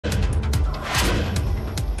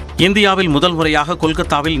இந்தியாவில் முதல் முறையாக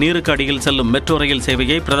கொல்கத்தாவில் நீருக்கு அடியில் செல்லும் மெட்ரோ ரயில்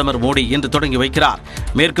சேவையை பிரதமர் மோடி இன்று தொடங்கி வைக்கிறார்.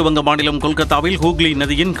 மேற்கு வங்க மாநிலம் கொல்கத்தாவில் ஹூக்ளி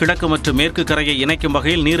நதியின் கிழக்கு மற்றும் மேற்கு கரையை இணைக்கும்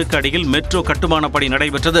வகையில் நீருக்கு அடியில் மெட்ரோ கட்டுமான பணி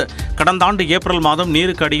நடைபெற்றது. கடந்த ஆண்டு ஏப்ரல் மாதம்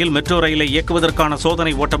நீருக்கு அடியில் மெட்ரோ ரயிலை இயக்குவதற்கான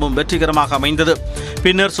சோதனை ஓட்டமும் வெற்றிகரமாக அமைந்தது.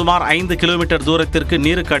 பின்னர் சுமார் 5 கிலோமீட்டர் தூரத்திற்கு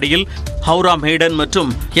நீருக்கு அடியில் ஹவுரா மேடன் மற்றும்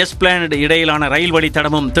எஸ்பிளானட் இடையிலான ரயில்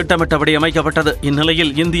வழித்தடமும் திட்டமிட்டபடி அமைக்கப்பட்டது.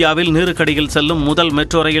 இந்நிலையில் இந்தியாவில் நீருக்கடியில் செல்லும் முதல்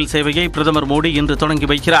மெட்ரோ ரயில் சேவையை பிரதமர் மோடி இன்று தொடங்கி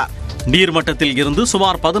வைக்கிறார். நீர்மட்டத்தில் இருந்து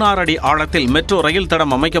சுமார் 16 அடி ஆழத்தில் மெட்ரோ ரயில்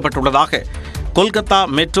தடம் அமைக்கப்பட்டுள்ளதாக கொல்கத்தா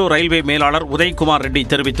மெட்ரோ ரயில்வே மேலாளர் உதய்குமார் ரெட்டி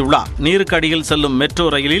தெரிவித்துள்ளார். நீருக்கு அடியில் செல்லும் மெட்ரோ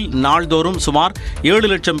ரயிலில் நாள்தோறும் சுமார்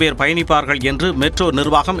 7 லட்சம் பேர் பயணிப்பார்கள் என்று மெட்ரோ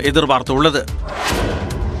நிர்வாகம் எதிர்பார்த்துள்ளது.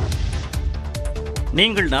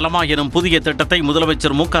 நீங்கள் நலமா எனும் புதிய திட்டத்தை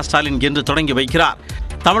முதலமைச்சர் மு.க.ஸ்டாலின் இன்று தொடங்கி வைக்கிறார்.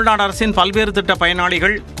 தமிழ்நாடு அரசின் பல்வேறு திட்ட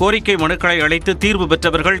பயனாளிகள், கோரிக்கை மனுக்களை அளித்து தீர்வு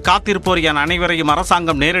பெற்றவர்கள், காத்திருப்போர் என அனைவரையும்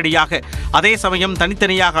அரசாங்கம் நேரடியாக அதே சமயம்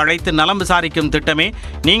தனித்தனியாக அழைத்து நலம் விசாரிக்கும் திட்டமே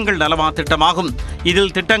நீங்கள் நலமா திட்டமாகும்.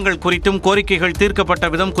 இதில் திட்டங்கள் குறித்தும் கோரிக்கைகள் தீர்க்கப்பட்ட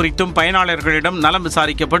விதம் குறித்தும் பயனாளர்களிடம் நலம்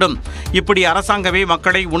விசாரிக்கப்படும். இப்படி அரசாங்கமே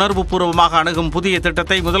மக்களை உணர்வுபூர்வமாக அணுகும் புதிய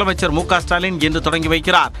திட்டத்தை முதலமைச்சர் மு.க.ஸ்டாலின் இன்று தொடங்கி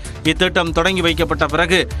வைக்கிறார். இத்திட்டம் தொடங்கி வைக்கப்பட்ட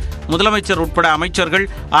பிறகு முதலமைச்சர் உட்பட அமைச்சர்கள்,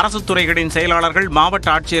 அரசு துறைகளின் செயலாளர்கள், மாவட்ட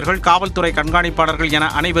ஆட்சியர்கள், காவல்துறை கண்காணிப்பாளர்கள் என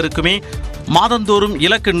அனைவருக்குமே மாதந்தோறும்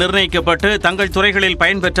இலக்கு நிர்ணயிக்கப்பட்டு தங்கள் துறைகளில்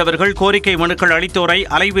பயன்பெற்றவர்கள் கோரிக்கை மனுக்கள் அளித்தோரை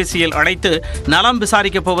அலைபேசியில் அழைத்து நலம்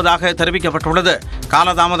விசாரிக்கப் போவதாக தெரிவிக்கப்பட்டுள்ளது.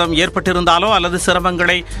 காலதாமதம் ஏற்பட்டிருந்தாலோ அல்லது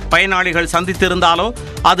சிரமங்களை பயனாளிகள் சந்தித்திருந்தாலோ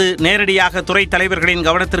அது நேரடியாக துறை தலைவர்களின்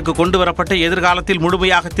கவனத்திற்கு கொண்டுவரப்பட்டு எதிர்காலத்தில்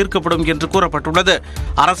முழுமையாக தீர்க்கப்படும் என்று கூறப்பட்டுள்ளது.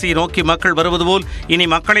 அரசை நோக்கி மக்கள் வருவது போல் இனி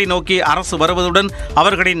மக்களை நோக்கி அரசு வருவதுடன்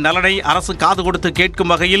அவர்களின் நலனை அரசு காது கொடுத்து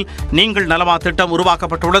கேட்கும் வகையில் நீங்கள் நலமா திட்டம்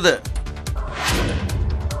உருவாக்கப்பட்டுள்ளது.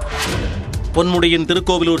 பொன்முடியின்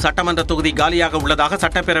திருக்கோவிலூர் சட்டமன்ற தொகுதி காலியாக உள்ளதாக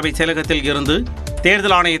சட்டப்பேரவை செயலகத்தில் இருந்து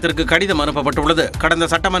தேர்தல் ஆணையத்திற்கு கடிதம் அனுப்பப்பட்டுள்ளது. கடந்த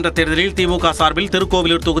சட்டமன்ற தேர்தலில் திமுக சார்பில்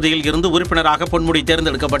திருக்கோவிலூர் தொகுதியில் இருந்து உறுப்பினராக பொன்முடி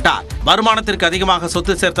தேர்ந்தெடுக்கப்பட்டார். வருமானத்திற்கு அதிகமாக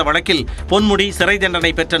சொத்து சேர்த்த வழக்கில் பொன்முடி சிறை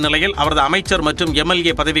தண்டனை பெற்ற நிலையில் அவரது அமைச்சர் மற்றும்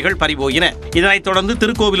எம்எல்ஏ பதவிகள் பறிபோயின. இதனைத் தொடர்ந்து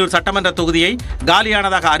திருக்கோவிலூர் சட்டமன்ற தொகுதியை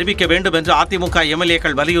காலியானதாக அறிவிக்க வேண்டும் என்று அதிமுக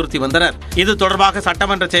எம்எல்ஏக்கள் வலியுறுத்தி வந்தனர். இது தொடர்பாக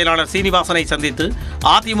சட்டமன்ற செயலாளர் சீனிவாசனை சந்தித்து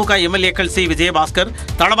அதிமுக எம்எல்ஏக்கள் சி. விஜயபாஸ்கர்,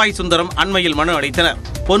 தளவாய் சுந்தரம் அண்மையில் மனு அளித்தனர்.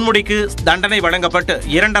 பொன்முடிக்கு தண்டனை வழங்கப்பட்டு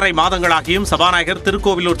 2.5 மாதங்களாகியும் சபாநாயகர்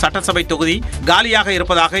திருக்கோவிலூர் சட்டசபை தொகுதி காலியாக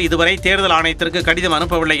இருப்பதாக இதுவரை தேர்தல் ஆணையத்திற்கு கடிதம்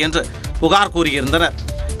அனுப்பவில்லை என்று புகார் கூறியிருந்தனர்.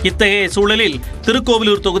 இத்தகைய சூழலில்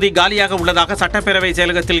திருக்கோவிலூர் தொகுதி காலியாக உள்ளதாக சட்டப்பேரவை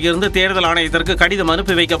செயலகத்தில் இருந்து தேர்தல் ஆணையத்திற்கு கடிதம்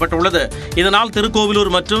அனுப்பி வைக்கப்பட்டுள்ளது. இதனால்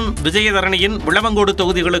திருக்கோவிலூர் மற்றும் விஜயதரணியின் விளவங்கோடு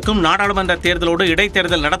தொகுதிகளுக்கும் நாடாளுமன்ற தேர்தலோடு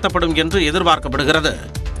இடைத்தேர்தல் நடத்தப்படும் என்று எதிர்பார்க்கப்படுகிறது.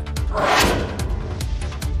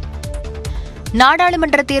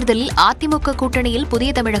 நாடாளுமன்ற தேர்தலில் அதிமுக கூட்டணியில் புதிய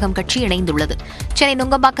தமிழகம் கட்சி இணைந்துள்ளது. சென்னை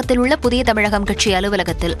நுங்கம்பாக்கத்தில் உள்ள புதிய தமிழகம் கட்சி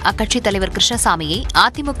அலுவலகத்தில் அக்கட்சித் தலைவர் கிருஷ்ணசாமியை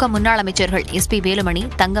அதிமுக முன்னாள் அமைச்சர்கள் எஸ்.பி. வேலுமணி,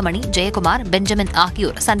 தங்கமணி, ஜெயக்குமார், பெஞ்சமின்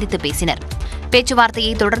ஆகியோர் சந்தித்து பேசினர்.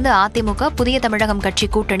 பேச்சுவார்த்தையை தொடர்ந்து அதிமுக புதிய தமிழகம் கட்சி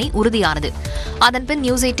கூட்டணி உறுதியானது. அதன்பின்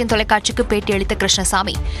News18 தொலைக்காட்சிக்கு பேட்டியளித்த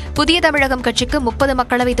கிருஷ்ணசாமி, புதிய தமிழகம் கட்சிக்கு 30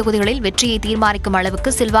 மக்களவைத் தொகுதிகளில் வெற்றியை தீர்மானிக்கும்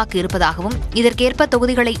அளவுக்கு செல்வாக்கு இருப்பதாகவும் இதற்கேற்ப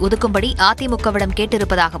தொகுதிகளை ஒதுக்கும்படி அதிமுகவிடம்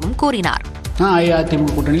கேட்டிருப்பதாகவும் கூறினார்.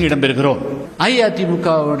 அஇஅதிமுக கூட்டணியில் இடம்பெறுகிறோம்.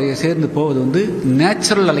 அஇஅதிமுகவுடைய சேர்ந்து போவது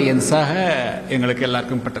நேச்சுரல் அலையன்ஸாக எங்களுக்கு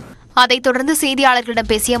எல்லாருக்கும் பட்டது. அதைத் தொடர்ந்து செய்தியாளர்களிடம்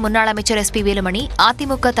பேசிய முன்னாள் அமைச்சர் எஸ்.பி. வேலுமணி,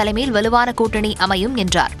 அதிமுக தலைமையில் வலுவான கூட்டணி அமையும்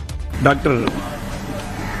என்றார். டாக்டர்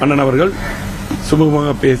அண்ணன் அவர்கள்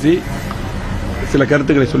சுமூகமாக பேசி சில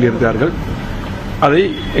கருத்துக்களை சொல்லியிருக்கிறார்கள். அதை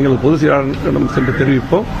எங்கள் பொதுச் செயலாளரிடம் சென்று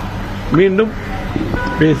தெரிவிப்போம். மீண்டும்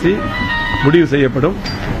பேசி முடிவு செய்யப்படும்.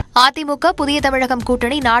 அதிமுக புதிய தமிழகம்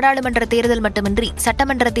கூட்டணி நாடாளுமன்ற தேர்தல் மட்டுமின்றி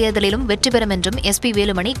சட்டமன்ற தேர்தலிலும் வெற்றி பெறும் என்றும் எஸ்.பி.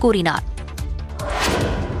 வேலுமணி கூறினார்.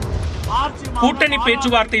 கூட்டணி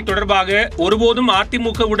பேச்சுவார்த்தை தொடர்பாக ஒருபோதும்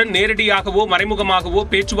அதிமுகவுடன் நேரடியாகவோ மறைமுகமாகவோ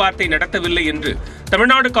பேச்சுவார்த்தை நடத்தவில்லை என்று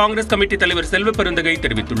தமிழ்நாடு காங்கிரஸ் கமிட்டி தலைவர் செல்வ பெருந்தகை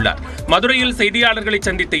தெரிவித்துள்ளார். மதுரையில் செய்தியாளர்களை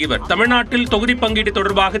சந்தித்த இவர் தமிழ்நாட்டில் தொகுதி பங்கீடு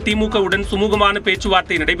தொடர்பாக திமுகவுடன் சுமூகமான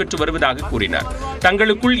பேச்சுவார்த்தை நடைபெற்று வருவதாக கூறினார்.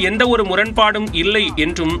 தங்களுக்குள் எந்த ஒரு முரண்பாடும் இல்லை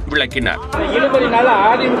என்றும் விளக்கினார்.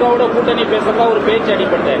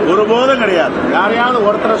 ஒருபோதும் கிடையாது. யாரையாவது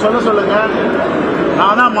ஒருத்தரை சொல்லுங்க,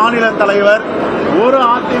 நான் தான் மாநில தலைவர். ஒரு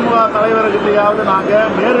அதிமுக தலைவர்கிட்டையாவது நாங்க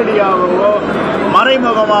நேரடியாகவோ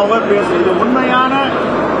மறைமுகமாகவோ பேசுறது உண்மையான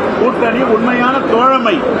கூட்டணி, உண்மையான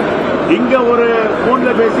தோழமை. இங்க ஒரு போன்ல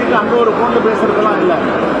பேசிட்டு அங்க ஒரு போன்ல பேசுறதுலாம் இல்ல.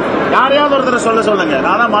 யாரையாவது ஒருத்தரை சொல்லுங்க,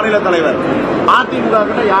 நான் தான் மாநில தலைவர். அதிமுக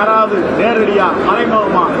கிட்ட யாராவது நேரடியா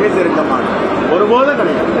மறைமுகமா பேசியிருக்க மாட்டேன். ஒருபோதும்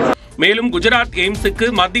கிடையாது. மேலும் குஜராத் எய்ம்ஸுக்கு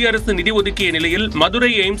மத்திய அரசு நிதி ஒதுக்கிய நிலையில் மதுரை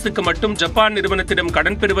எய்ம்ஸுக்கு மட்டும் ஜப்பான் நிறுவனத்திடம்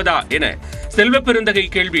கடன் பெறுவதா என செல்வ பெருந்தகை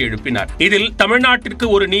கேள்வி எழுப்பினார். இதில் தமிழ்நாட்டிற்கு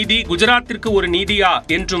ஒரு நீதி, குஜராத்திற்கு ஒரு நீதியா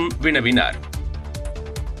என்றும் வினவினார்.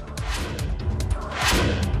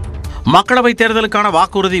 மக்களவைத் தேர்தலுக்கான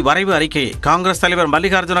வாக்குறுதி வரைவு அறிக்கையை காங்கிரஸ் தலைவர்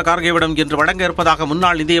மல்லிகார்ஜுன கார்கேவிடம் இன்று வழங்க இருப்பதாக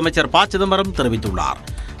முன்னாள் நிதியமைச்சர் ப. சிதம்பரம் தெரிவித்துள்ளார்.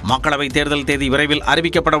 மக்களவைத் தேர்தல் தேதி விரைவில்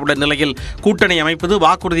அறிவிக்கப்பட உள்ள நிலையில் கூட்டணி அமைப்பது,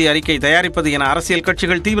 வாக்குறுதி அறிக்கை தயாரிப்பது என அரசியல்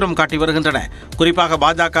கட்சிகள் தீவிரம் காட்டி வருகின்றன. குறிப்பாக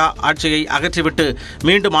பாஜக ஆட்சியை அகற்றிவிட்டு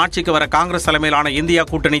மீண்டும் ஆட்சிக்கு வர காங்கிரஸ் தலைமையிலான இந்தியா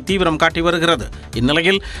கூட்டணி தீவிரம் காட்டி வருகிறது.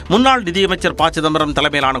 இந்நிலையில் முன்னாள் நிதியமைச்சர் ப. சிதம்பரம்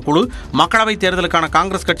தலைமையிலான குழு மக்களவைத் தேர்தலுக்கான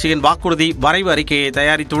காங்கிரஸ் கட்சியின் வாக்குறுதி வரைவு அறிக்கையை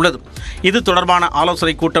தயாரித்துள்ளது. இது தொடர்பான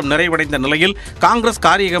ஆலோசனைக் கூட்டம் நிறைவடைந்த நிலையில் காங்கிரஸ்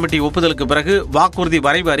காரிய கமிட்டி ஒப்புதலுக்கு பிறகு வாக்குறுதி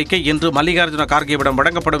வரைவு அறிக்கை இன்று மல்லிகார்ஜுன கார்கேவிடம்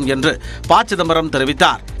வழங்கப்படும் என்று ப. சிதம்பரம்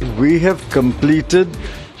தெரிவித்தார். We have completed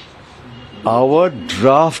our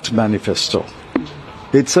draft manifesto.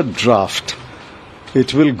 It's a draft. It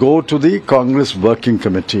will go to the Congress Working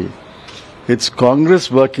Committee. It's Congress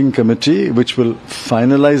Working Committee which will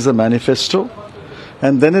finalize the manifesto,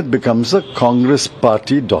 and then it becomes a Congress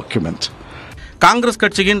party document. Congress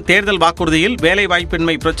கட்சியின் தேர்தல் வாக்குறுதியில்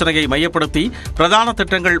வேலைவாய்ப்பின்மை பிரச்சனையை மையப்படுத்தி பிரதான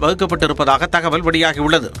திட்டங்கள் வகுக்கப்பட்டிருப்பதாக தகவல்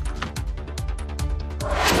வெளியாகியுள்ளது.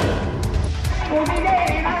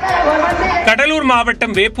 கடலூர்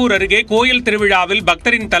மாவட்டம் வேப்பூர் அருகே கோயில் திருவிழாவில்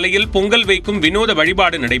பக்தரின் தலையில் பொங்கல் வைக்கும் வினோத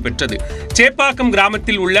வழிபாடு நடைபெற்றது. சேப்பாக்கம்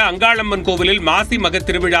கிராமத்தில் உள்ள அங்காளம்மன் கோவிலில் மாசி மக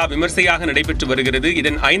திருவிழா விமர்சையாக நடைபெற்று வருகிறது.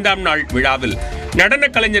 இதன் 5ஆம் நாள் விழாவில் நடன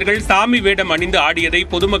கலைஞர்கள் சாமி வேடம் அணிந்து ஆடியதை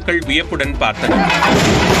பொதுமக்கள் வியப்புடன் பார்த்தனர்.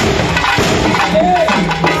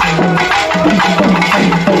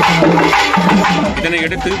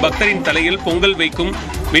 இதனையடுத்து பக்தரின் தலையில் பொங்கல் வைக்கும்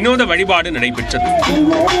வினோத வழிபாடு நடைபெற்றது.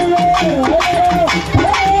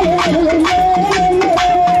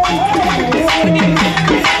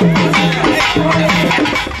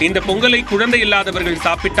 இந்த பொங்கலை குழந்தை இல்லாதவர்கள்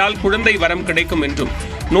சாப்பிட்டால் குழந்தை வரம் கிடைக்கும் என்றும்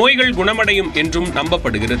நோய்கள் குணமடையும் என்றும்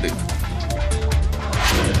நம்பப்படுகிறது.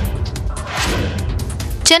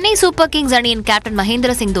 சென்னை சூப்பர் கிங்ஸ் அணியின் கேப்டன்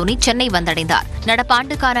மகேந்திர சிங் தோனி சென்னை வந்தடைந்தார்.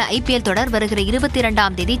 நடப்பாண்டுக்கான IPL தொடர் வருகிற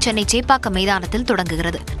 22ஆம் தேதி சென்னை சேப்பாக்கம் மைதானத்தில்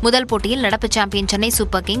தொடங்குகிறது. முதல் போட்டியில் நடப்பு champion Chennai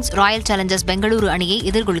super Kings Royal Challengers Bengaluru அணியை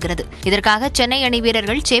எதிர்கொள்கிறது. இதற்காக சென்னை அணி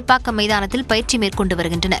வீரர்கள் சேப்பாக்கம் மைதானத்தில் பயிற்சி மேற்கொண்டு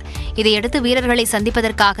வருகின்றனர். இதையடுத்து வீரர்களை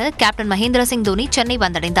சந்திப்பதற்காக கேப்டன் மகேந்திர சிங் தோனி சென்னை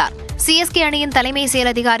வந்தடைந்தார். CSK அணியின் தலைமை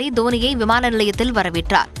செயல் அதிகாரி தோனியை விமான நிலையத்தில்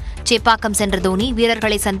வரவேற்றார். சேப்பாக்கம் சென்ற தோனி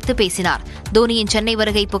வீரர்களை சந்தித்து பேசினார். தோனியின் சென்னை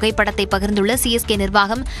வருகை புகைப்படத்தை பகிர்ந்துள்ள CSK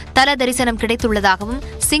நிர்வாகம் தல தரிசனம் கிடைத்துள்ளதாகவும்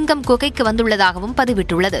சிங்கம் குகைக்கு வந்துள்ளதாகவும்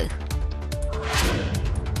பதிவிட்டுள்ளது.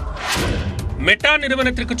 மெட்டா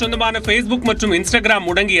நிறுவனத்திற்கு சொந்தமான Facebook மற்றும் Instagram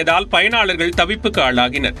முடங்கியதால் பயனாளர்கள் தவிப்புக்கு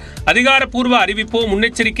ஆளாகினர். அதிகாரப்பூர்வ அறிவிப்போ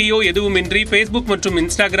முன்னெச்சரிக்கையோ எதுவுமின்றி Facebook மற்றும்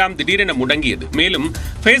Instagram திடீரென முடங்கியது. மேலும்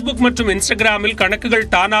Facebook மற்றும் Instagramமில் கணக்குகள்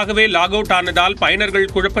தானாகவே லாக் அவுட் ஆனதால் பயனர்கள்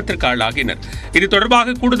குழப்பத்திற்கு ஆளாகினர். இது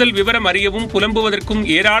தொடர்பாக கூடுதல் விவரம் அறியவும் புலம்புவதற்கும்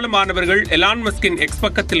ஏராளமானவர்கள் எலான் மஸ்கின் எக்ஸ்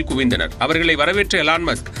பக்கத்தில் குவிந்தனர். அவர்களை வரவேற்ற எலான்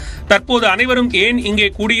மஸ்க், தற்போது அனைவரும் ஏன் இங்கே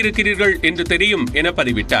கூடியிருக்கிறீர்கள் என்று தெரியும் என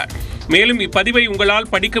பதிவிட்டார். மேலும் இப்பதிவை உங்களால்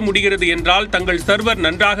படிக்க முடிகிறது என்றால் தங்கள் சர்வர்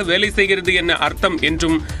நன்றாக வேலை செய்கிறது என அர்த்தம்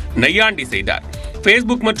என்றும் நையாண்டி செய்தார்.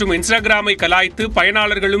 Facebook மற்றும் Instagramமை கலாய்த்து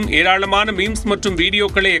பயனாளர்களும் ஏராளமான மீம்ஸ் மற்றும்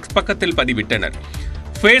வீடியோக்களை எக்ஸ் பக்கத்தில் பதிவிட்டனர்.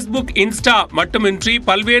 Facebook, Insta மட்டுமின்றி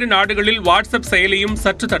பல்வேறு நாடுகளில் வாட்ஸ்அப் செயலியும்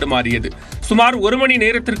சற்று தடுமாறியது. சுமார் 1 மணி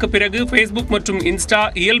நேரத்திற்கு பிறகு Facebook மற்றும் Insta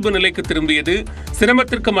இயல்பு நிலைக்கு திரும்பியது.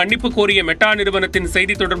 சிரமத்திற்கு மன்னிப்பு கோரிய மெட்டா நிறுவனத்தின்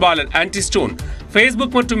செய்தி தொடர்பாளர் ஆன்டி ஸ்டோன்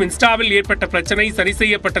Facebook மற்றும் Instaவில் ஏற்பட்ட பிரச்சனை சரி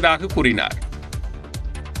செய்யப்பட்டதாக கூறினார்.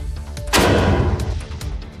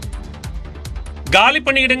 காலி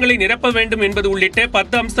பணியிடங்களை நிரப்ப வேண்டும் என்பது உள்ளிட்ட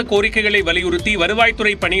 10 அம்ச கோரிக்கைகளை வலியுறுத்தி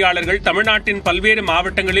வருவாய்த்துறை பணியாளர்கள் தமிழ்நாட்டின் பல்வேறு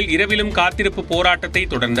மாவட்டங்களில் இரவிலும் காத்திருப்பு போராட்டத்தை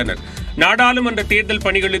தொடர்ந்தனர். நாடாளுமன்ற தேர்தல்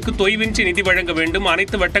பணிகளுக்கு தொய்வின்றி நிதி வழங்க வேண்டும்,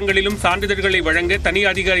 அனைத்து வட்டங்களிலும் சான்றிதழ்களை வழங்க தனி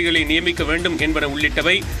அதிகாரிகளை நியமிக்க வேண்டும் என்பன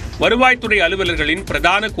உள்ளிட்டவை வருவாய்த்துறை அலுவலர்களின்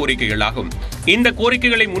பிரதான கோரிக்கைகளாகும். இந்த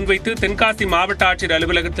கோரிக்கைகளை முன்வைத்து தென்காசி மாவட்ட ஆட்சியர்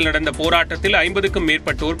அலுவலகத்தில் நடந்த போராட்டத்தில் 50க்கும்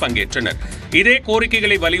மேற்பட்டோர் பங்கேற்றனர். இதே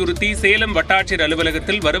கோரிக்கைகளை வலியுறுத்தி சேலம் வட்டாட்சியர்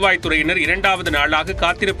அலுவலகத்தில் வருவாய்த்துறையினர் 2வது நாளாக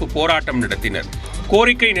காத்திருப்பு போராட்டம் நடத்தினர்.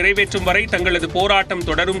 கோரிக்கை நிறைவேற்றும் வரை தங்களது போராட்டம்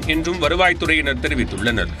தொடரும் என்றும் வருவாய்த்துறையினர்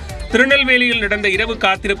தெரிவித்துள்ளனர். திருநெல்வேலியில் நடந்த இரவு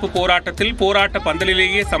காத்திருப்பு போராட்டத்தில் போராட்ட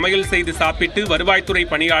பந்தலிலேயே சமையல் செய்து சாப்பிட்டு வருவாய்த்துறை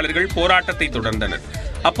பணியாளர்கள் போராட்டத்தை தொடர்ந்தனர்.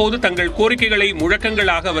 அப்போது தங்கள் கோரிக்கைகளை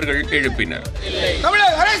முழக்கங்களாக அவர்கள் எழுப்பினர்.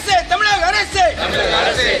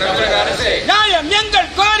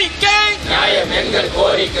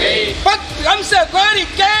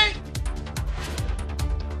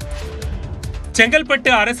 செங்கல்பட்டு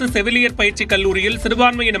அரசு செவிலியர் பயிற்சி கல்லூரியில்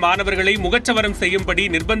சிறுபான்மையின மாணவர்களை முகச்சவரம் செய்யும்படி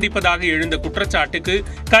நிர்பந்திப்பதாக எழுந்த குற்றச்சாட்டுக்கு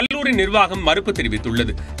கல்லூரி கல்லூரி நிர்வாகம் மறுப்பு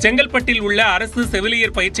தெரிவித்துள்ளது. செங்கல்பட்டில் உள்ள அரசு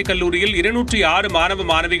செவிலியர் பயிற்சி கல்லூரியில் 206 மாணவ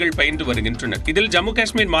மாணவிகள் பயின்று வருகின்றனர். இதில் ஜம்மு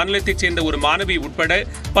காஷ்மீர் மாநிலத்தைச் சேர்ந்த ஒரு மாணவி உட்பட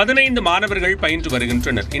 15 மாணவர்கள் பயின்று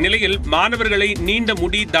வருகின்றனர். இந்நிலையில் மாணவர்களை நீண்ட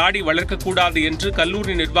முடி தாடி வளர்க்கக்கூடாது என்று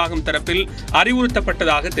கல்லூரி நிர்வாகம் தரப்பில்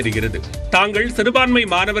அறிவுறுத்தப்பட்டதாக தெரிகிறது. தாங்கள் சிறுபான்மை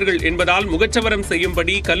மாணவர்கள் என்பதால் முகச்சவரம்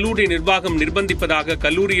செய்யும்படி கல்லூரி நிர்வாகம் நிர்பந்திப்பதாக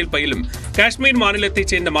கல்லூரியில் பயிலும் காஷ்மீர்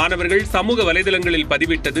மாநிலத்தைச் சேர்ந்த மாணவர்கள் சமூக வலைதளங்களில்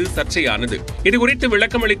பதிவிட்டது சர்ச்சையானது. இதுகுறித்து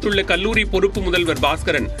விளக்கமளித்துள்ள கல்லூரி பொறுப்பு முதல்வர்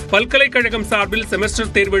பாஸ்கரன், பல்கலைக்கழகம் சார்பில்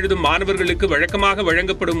செமஸ்டர் தேர்வெழுதும் மாணவர்களுக்கு வழக்கமாக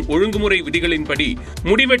வழங்கப்படும் ஒழுங்குமுறை விதிகளின்படி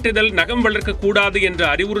முடிவெட்டுதல், நகம் வளர்க்கக்கூடாது என்ற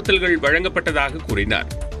அறிவுறுத்தல்கள் வழங்கப்பட்டதாக கூறினார்.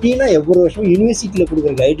 ஒவ்வொரு வருஷம் யூனிவர்சிட்டியில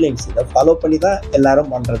கொடுக்குற கைட்லைன்ஸ் இதை ஃபாலோ பண்ணி தான்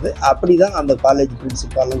எல்லாரும் பண்றது. அப்படிதான் அந்த காலேஜ்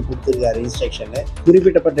பிரின்சிபாலும் கொடுத்திருக்காரு இன்ஸ்ட்ரக்ஷன்.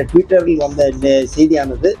 குறிப்பிட்டப்பட்ட ட்விட்டரில் வந்த இந்த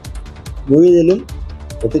செய்தியானது முழுவதிலும்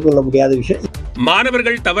ஒத்துக்கொள்ள முடியாத விஷயம்.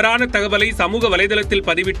 மாணவர்கள் தவறான தகவலை சமூக வலைதளத்தில்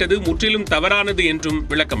பதிவிட்டது முற்றிலும் தவறானது என்றும்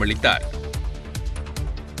விளக்கமளித்தார்.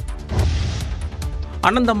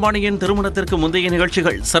 அனந்த் அம்பானியின் திருமணத்திற்கு முந்தைய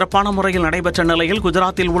நிகழ்ச்சிகள் சிறப்பான முறையில் நடைபெற்ற நிலையில்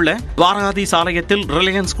குஜராத்தில் உள்ள துவாரகாதீஸ் ஆலயத்தில்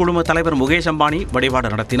ரிலையன்ஸ் குழும தலைவர் முகேஷ் அம்பானி வழிபாடு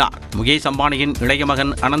நடத்தினார். முகேஷ் அம்பானியின் இளைய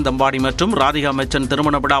மகன் அனந்த் அம்பானி மற்றும் ராதிகா மெச்சன்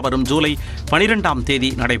திருமண விழா வரும் ஜூலை 12ஆம்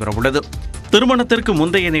தேதி நடைபெறவுள்ளது. திருமணத்திற்கு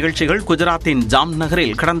முந்தைய நிகழ்ச்சிகள் குஜராத்தின் ஜாம்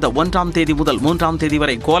நகரில் கடந்த 1ஆம் தேதி முதல் 3ஆம் தேதி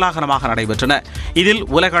வரை கோலாகலமாக நடைபெற்றன. இதில்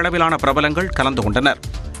உலக அளவிலான பிரபலங்கள் கலந்து கொண்டனர்.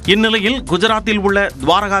 இந்நிலையில் குஜராத்தில் உள்ள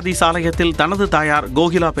துவாரகாதீஸ் ஆலயத்தில் தனது தாயார்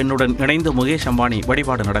கோகிலா பெண்ணுடன் இணைந்து முகேஷ் அம்பானி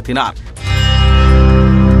வழிபாடு நடத்தினார்.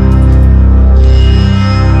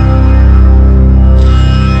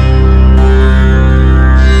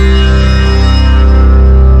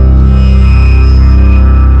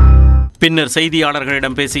 பின்னர்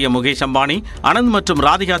செய்தியாளர்களிடம் பேசிய முகேஷ் அம்பானி, அனந்த் மற்றும்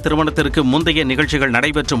ராதிகா திருமணத்திற்கு முந்தைய நிகழ்ச்சிகள்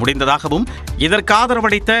நடைபெற்று முடிந்ததாகவும் இதற்கு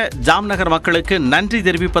ஆதரவளித்த ஜாம்நகர் மக்களுக்கு நன்றி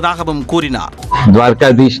தெரிவிப்பதாகவும் கூறினார்.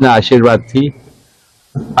 દ્વારકાધીશના આશીર્વાદથી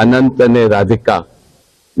અનંત અને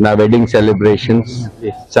રાધિકાના વેડિંગ સેલિબ્રેશન્સ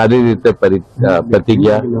સારી રીતે પતી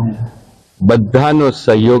ગયા. બધાનો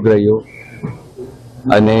સહયોગ રહ્યો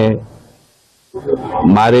અને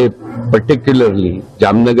મારે પર્ટિક્યુલરલી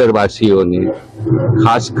જામનગર વાસીઓને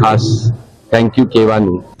ખાસ தேங்க்யூ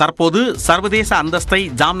கேவானு. தற்போது சர்வதேச அந்தஸ்தை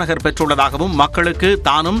ஜாம்நகர் பெற்றுள்ளதாகவும் மக்களுக்கு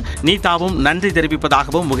தானும் நீதாவும் நன்றி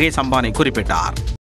தெரிவிப்பதாகவும் முகேஷ் அம்பானி குறிப்பிட்டார்.